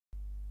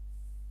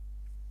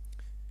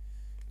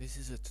This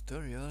is a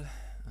tutorial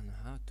on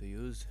how to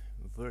use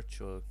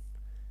virtual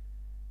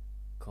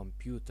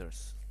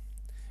computers.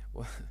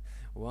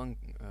 One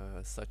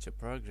such a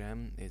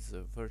program is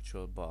a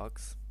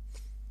VirtualBox,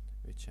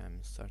 which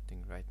I'm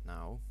starting right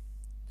now.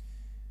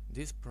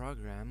 This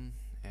program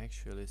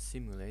actually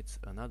simulates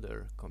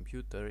another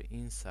computer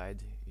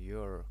inside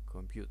your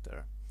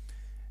computer.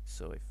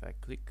 So if I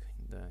click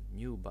the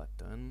new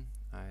button,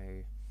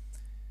 I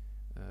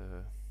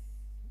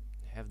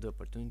have the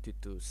opportunity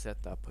to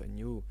set up a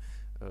new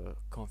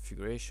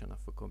configuration of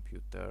a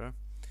computer,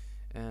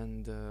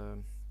 and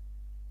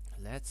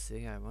let's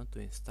say I want to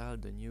install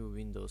the new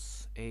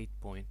Windows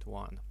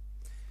 8.1.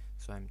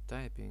 So I'm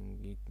typing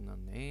it in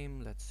a name,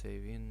 let's say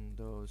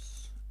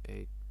Windows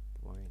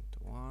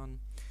 8.1,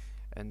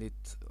 and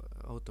it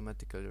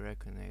automatically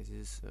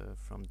recognizes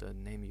from the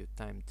name you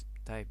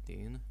typed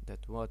in that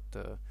what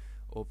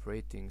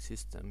operating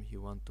system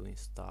you want to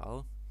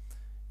install.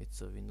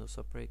 It's a Windows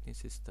operating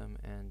system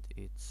and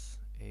it's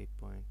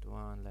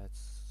 8.1.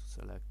 Let's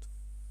select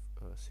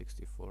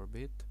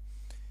 64-bit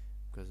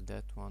because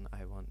that one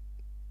I want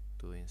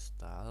to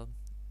install.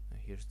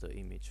 Here's the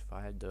image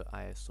file, the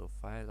ISO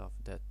file of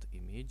that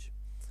image,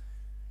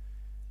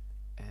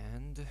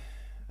 and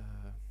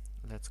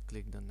let's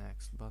click the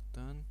next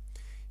button.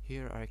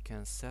 Here I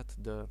can set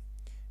the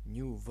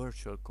new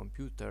virtual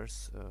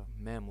computer's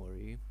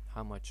memory,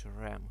 how much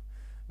RAM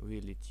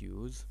will it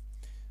use.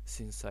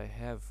 Since I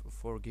have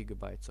 4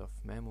 GB of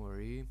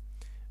memory,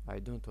 I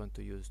don't want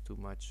to use too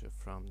much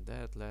from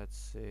that. Let's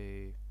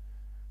say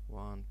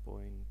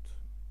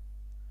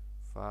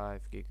 1.5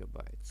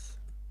 gigabytes.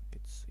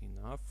 It's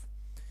enough.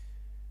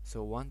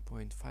 So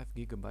 1.5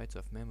 gigabytes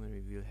of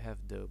memory will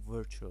have the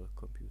virtual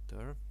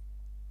computer.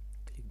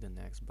 Click the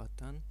next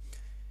button.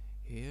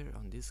 Here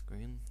on this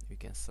screen you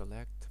can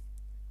select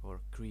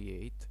or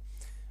create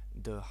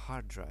the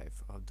hard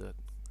drive of the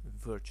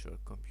virtual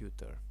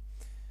computer.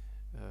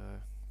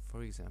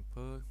 For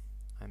example,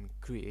 I'm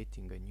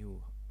creating a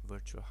new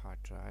virtual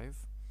hard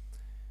drive.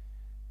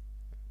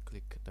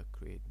 Click the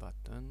create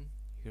button.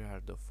 Here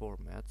are the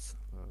formats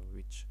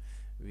which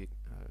we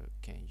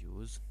can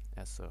use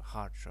as a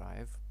hard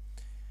drive.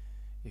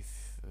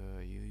 If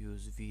you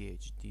use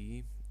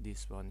VHD,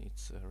 this one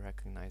it's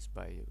recognized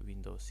by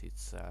Windows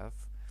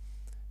itself,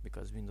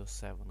 because Windows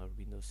 7 or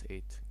Windows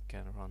 8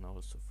 can run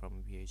also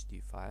from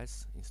VHD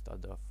files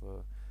instead of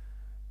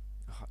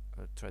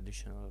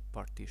traditional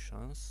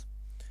partitions.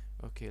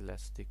 Okay,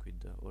 let's stick with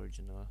the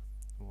original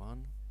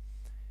one,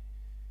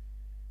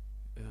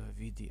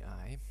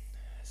 VDI.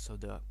 So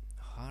the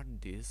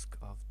hard disk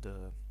of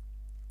the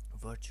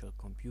virtual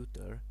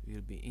computer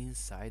will be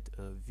inside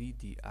a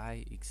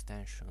VDI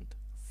extension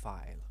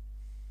file.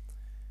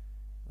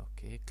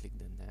 Okay, click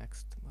the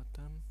next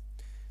button.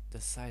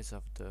 The size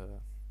of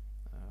the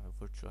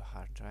virtual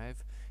hard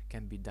drive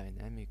can be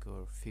dynamic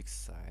or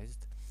fixed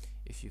sized.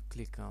 If you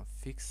click on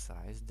fixed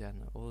size,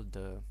 then all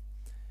the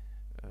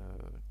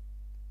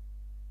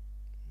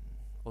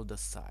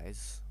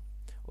size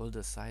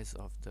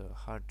of the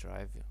hard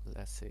drive,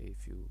 let's say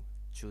if you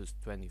choose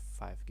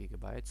 25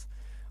 gigabytes,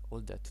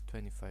 all that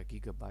 25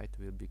 gigabyte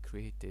will be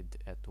created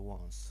at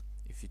once.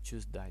 If you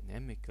choose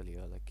dynamically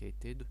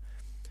allocated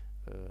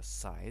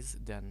size,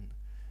 then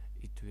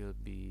it will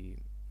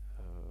be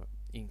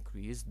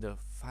increased. The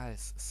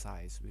files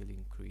size will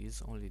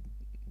increase only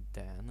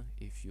then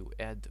if you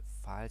add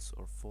files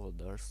or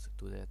folders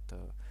to that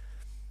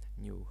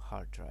new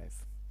hard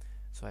drive.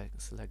 So I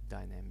select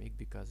dynamic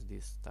because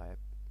this type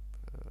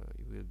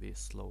it will be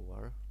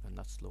slower,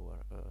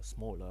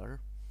 smaller.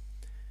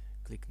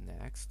 Click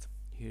next.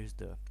 Here's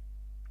the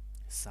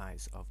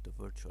size of the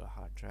virtual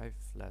hard drive.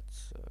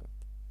 Let's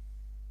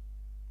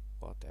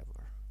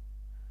whatever,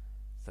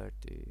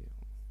 30.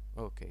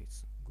 Okay,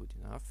 it's good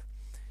enough.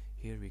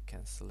 Here we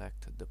can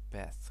select the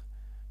path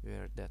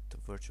where that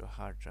virtual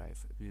hard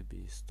drive will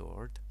be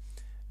stored.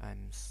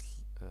 I'm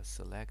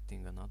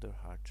selecting another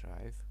hard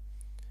drive.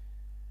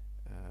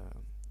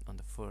 On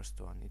the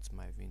first one it's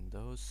my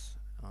Windows,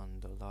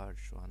 on the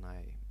large one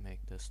I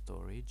make the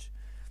storage,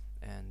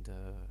 and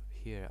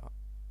here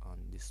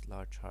on this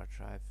large hard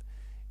drive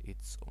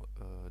it's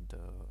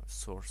the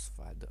source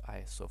file, the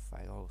ISO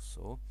file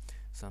also.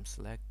 So I'm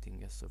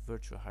selecting as a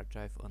virtual hard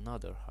drive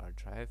another hard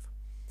drive,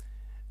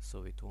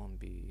 so it won't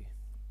be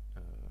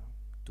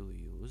too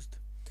used.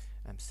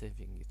 I'm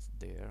saving it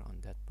there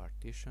on that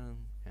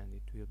partition, and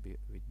it will be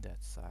with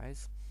that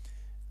size.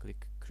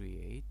 Click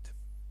create,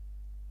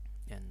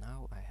 and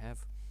now I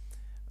have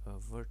a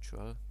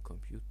virtual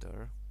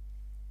computer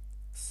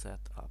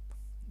set up.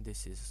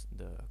 This is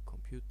the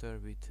computer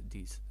with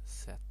these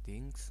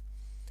settings.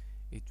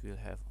 It will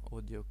have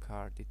audio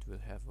card, it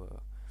will have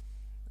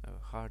a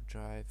hard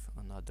drive,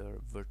 another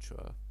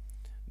virtual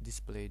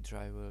display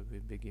driver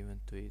will be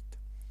given to it,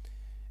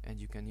 and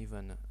you can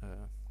even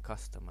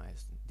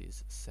customize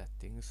these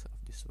settings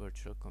of this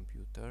virtual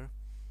computer.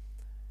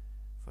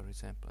 For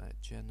example,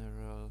 at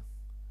general,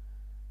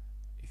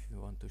 if you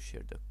want to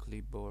share the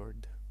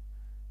clipboard,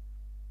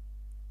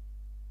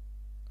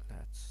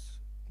 let's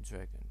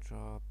drag and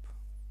drop.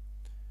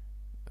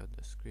 a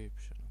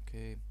description.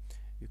 Okay,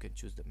 you can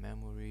choose the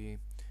memory,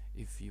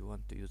 if you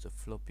want to use a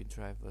floppy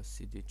drive, a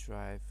CD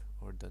drive,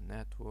 or the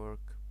network.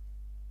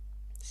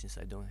 Since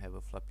I don't have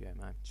a floppy, I'm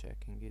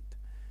checking it.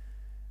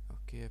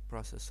 Okay,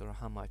 processor,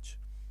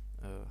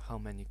 how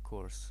many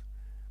cores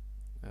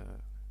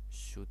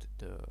should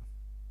the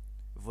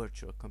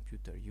virtual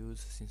computer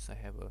use. Since I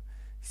have a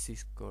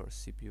 6-core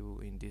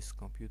CPU in this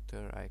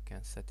computer, I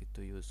can set it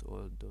to use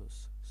all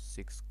those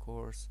 6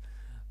 cores,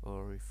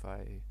 or if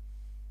I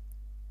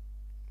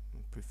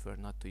prefer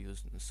not to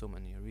use so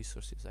many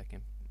resources, I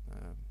can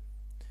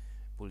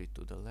pull it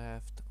to the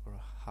left, or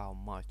how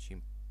much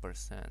in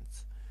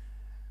percent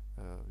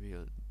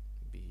will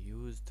be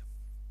used.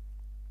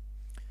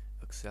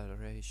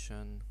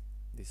 Acceleration,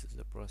 this is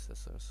the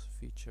processor's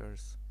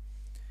features.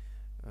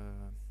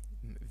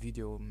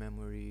 Video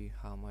memory,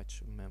 how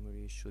much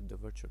memory should the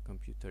virtual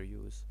computer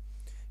use.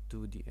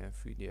 2D and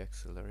 3D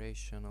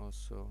acceleration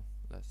also,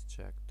 let's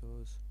check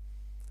those.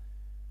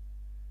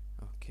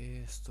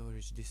 Okay,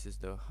 storage, this is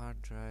the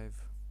hard drive.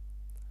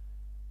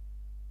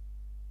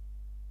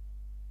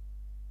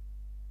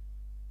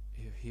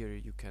 Here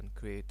you can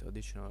create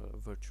additional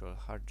virtual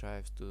hard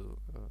drives to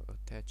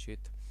attach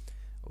it.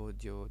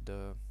 Audio,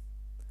 the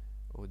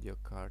audio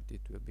card,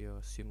 it will be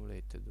a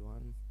simulated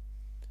one.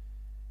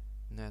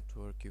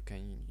 Network, you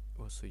can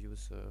also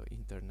use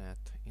internet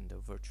in the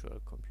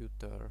virtual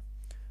computer.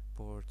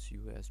 Ports,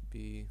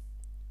 USB,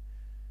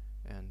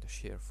 and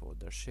share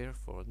folder. Share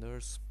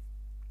folders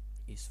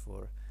is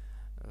for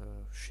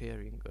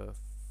sharing a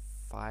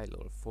file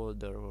or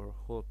folder or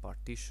whole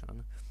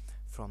partition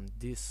from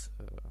this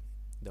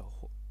the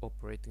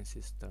operating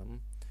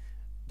system,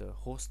 the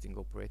hosting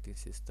operating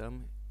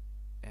system,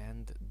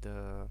 and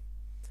the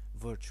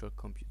virtual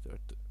computer.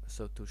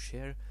 So to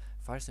share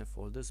files and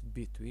folders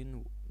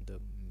between the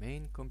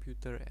main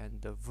computer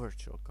and the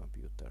virtual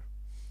computer.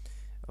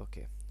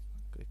 Okay,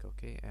 click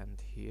OK,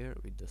 and here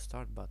with the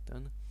start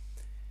button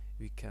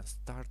we can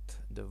start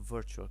the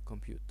virtual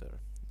computer.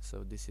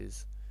 So this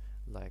is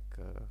like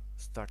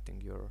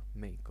starting your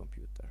main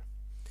computer.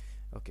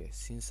 Okay,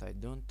 since I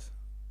don't,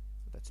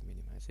 let's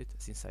minimize it,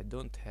 since I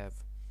don't have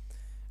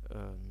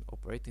an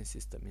operating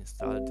system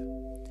installed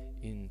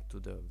into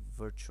the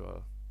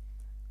virtual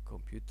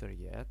computer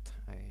yet,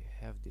 I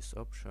have this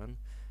option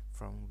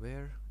from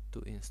where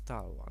to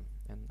install one,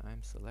 and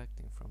I'm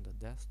selecting from the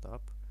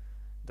desktop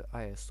the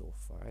ISO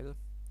file,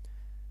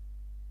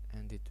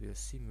 and it will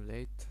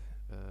simulate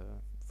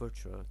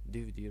virtual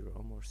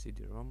DVD-ROM or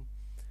CD-ROM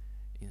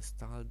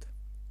installed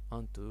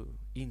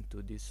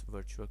into this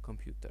virtual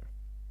computer.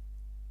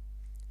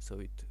 So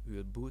it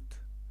will boot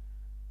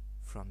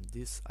from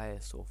this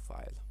ISO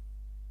file.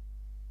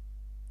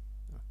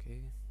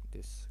 Okay,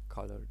 this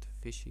colored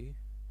fishy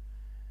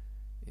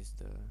is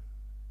the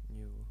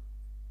new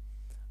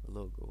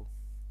logo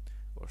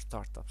or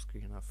startup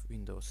screen of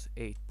Windows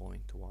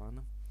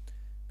 8.1,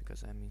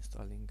 because I'm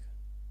installing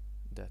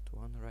that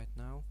one right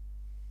now.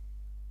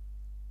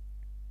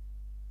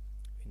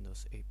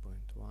 Windows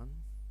 8.1.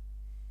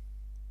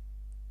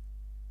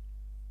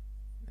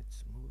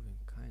 It's moving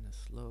kind of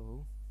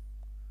slowly.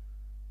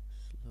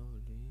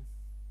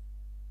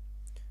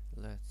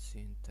 Let's see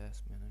in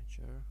Task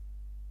Manager.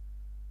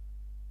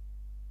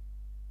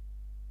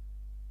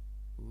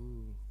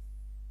 Ooh,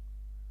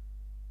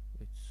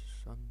 it's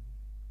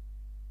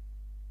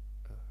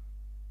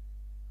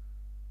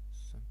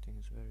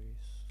something's very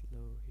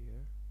slow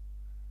here.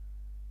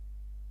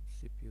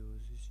 CPU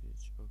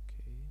usage,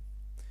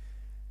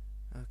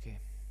 okay.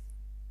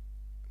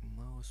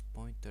 Mouse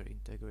pointer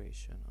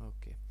integration,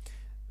 okay.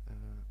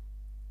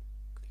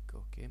 Click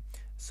OK.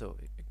 So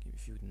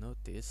if you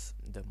notice,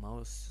 the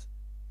mouse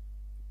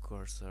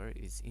cursor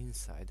is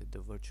inside the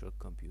virtual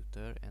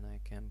computer and I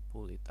can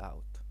pull it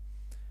out.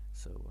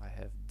 So I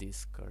have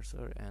this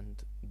cursor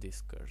and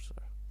this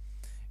cursor.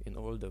 In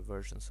all the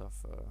versions of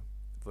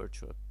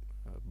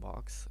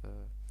VirtualBox,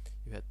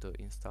 you had to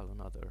install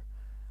another,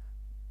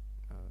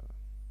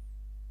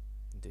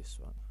 this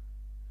one,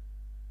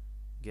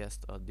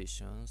 guest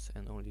additions,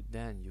 and only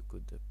then you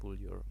could pull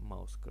your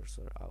mouse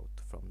cursor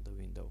out from the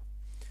window.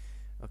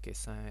 Okay,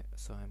 so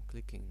I'm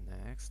clicking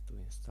next to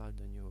install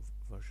the new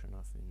version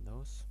of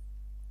Windows,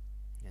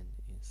 and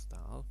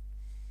install.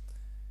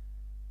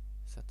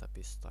 Setup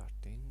is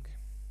starting.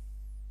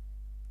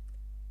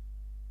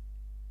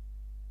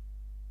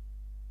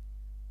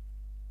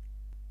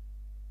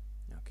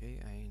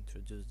 Okay, I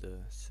introduce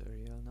the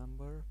serial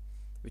number,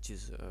 which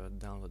is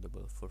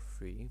downloadable for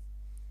free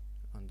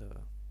on the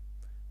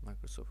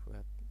Microsoft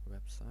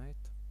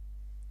website.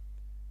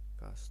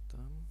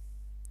 Custom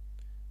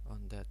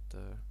on that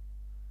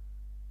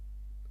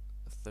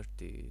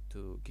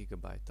 32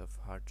 gigabyte of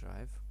hard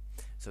drive.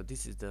 So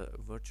this is the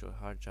virtual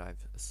hard drive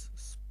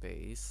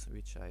space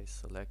which I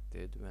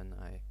selected when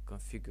I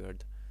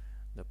configured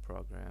the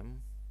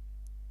program.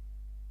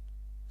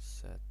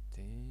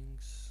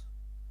 Settings,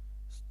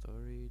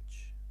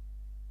 storage.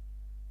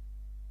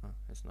 Oh,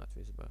 it's not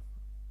visible.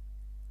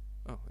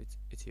 Oh,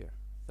 it's here,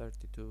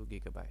 32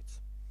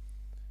 gigabytes.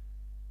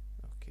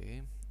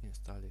 Okay,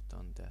 install it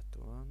on that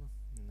one.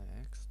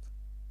 Next,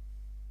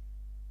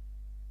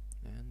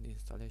 and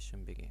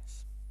installation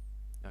begins.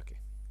 Okay.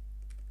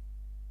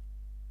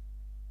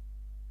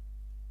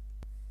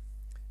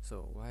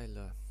 So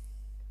while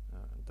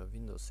the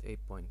Windows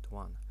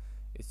 8.1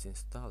 is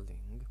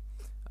installing,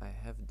 I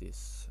have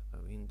this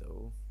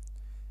window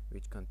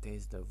which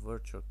contains the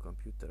virtual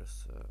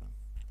computer's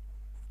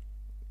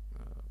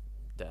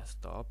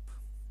desktop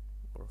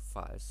or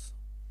files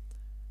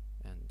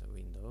and the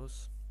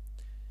windows,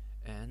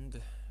 and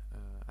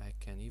I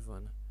can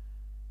even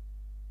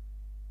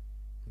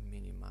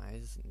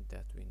minimize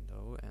that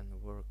window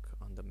and work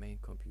on the main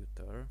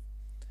computer,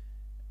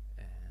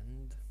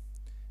 and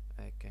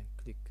I can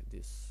click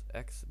this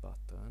X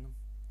button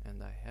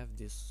and I have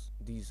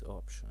these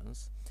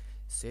options.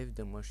 Save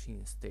the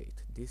machine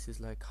state. This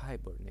is like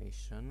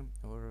hibernation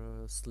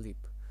or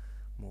sleep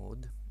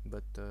mode,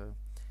 but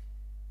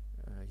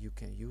you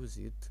can use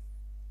it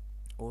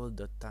all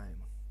the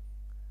time.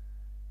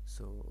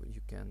 So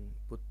you can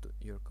put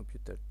your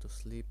computer to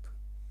sleep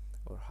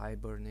or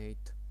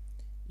hibernate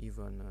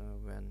even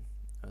when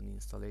an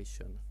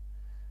installation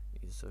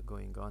is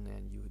going on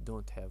and you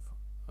don't have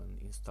an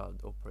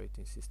installed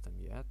operating system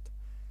yet.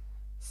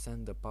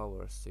 Send the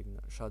power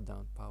signal, shut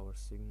down power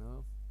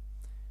signal.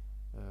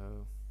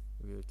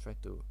 We'll try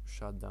to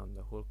shut down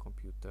the whole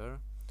computer,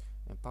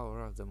 and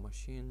power off the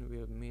machine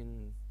will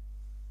mean,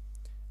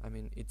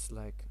 it's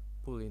like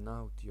pulling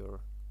out your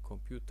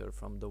computer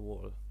from the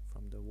wall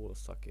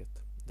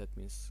socket. That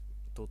means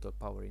total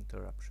power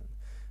interruption.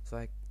 So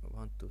I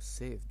want to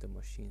save the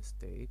machine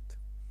state,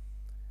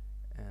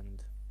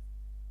 and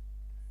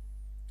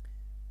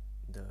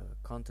the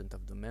content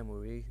of the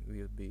memory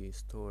will be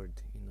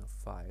stored in a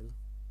file.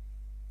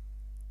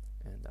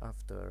 And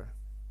after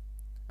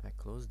I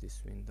close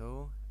this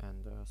window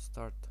and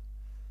start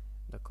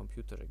the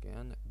computer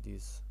again,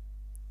 this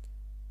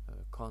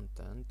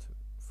content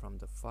from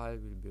the file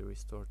will be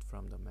restored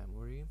from the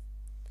memory,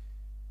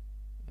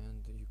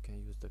 and you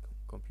can use the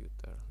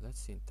computer. Let's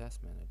see in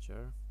Task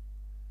Manager.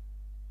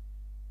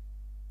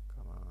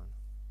 Come on.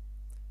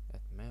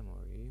 At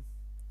memory,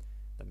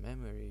 the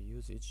memory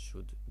usage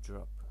should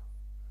drop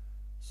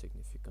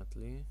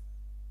significantly,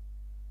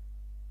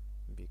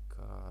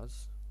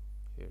 because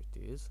here it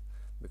is,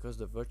 because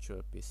the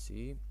virtual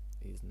PC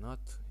is not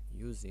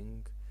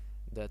using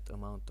that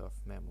amount of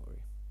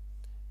memory.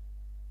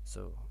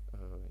 So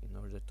in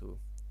order to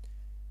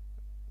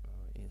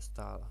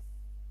install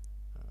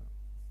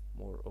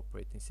more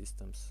operating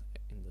systems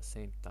in the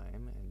same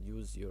time and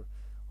use your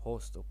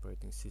host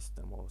operating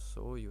system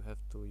also, you have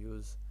to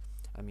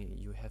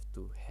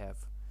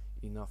have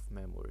enough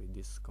memory.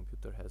 This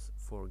computer has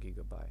 4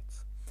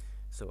 gigabytes.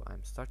 So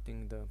I'm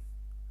starting the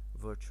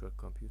virtual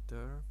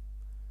computer.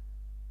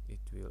 It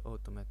will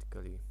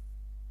automatically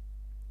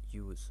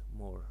use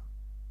more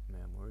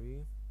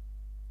memory.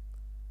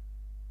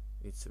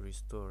 It's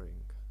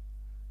restoring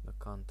the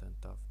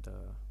content of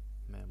the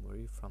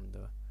memory from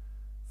the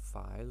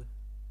file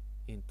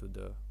into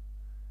the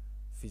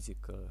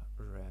physical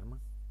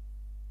RAM,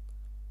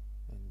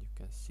 and you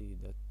can see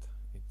that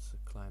it's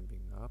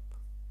climbing up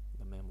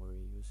the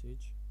memory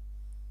usage,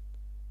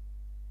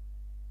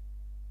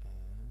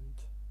 and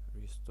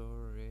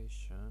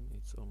restoration,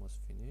 it's almost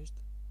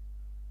finished,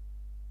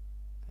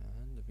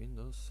 and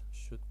Windows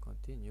should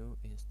continue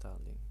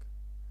installing,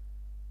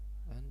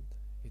 and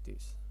it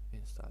is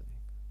installing.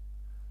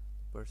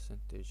 The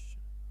percentage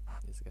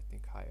is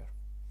getting higher.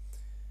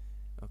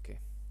 Okay,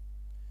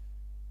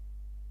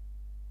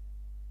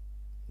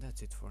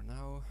 that's it for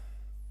now.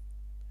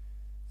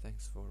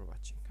 Thanks for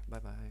watching. Bye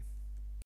bye.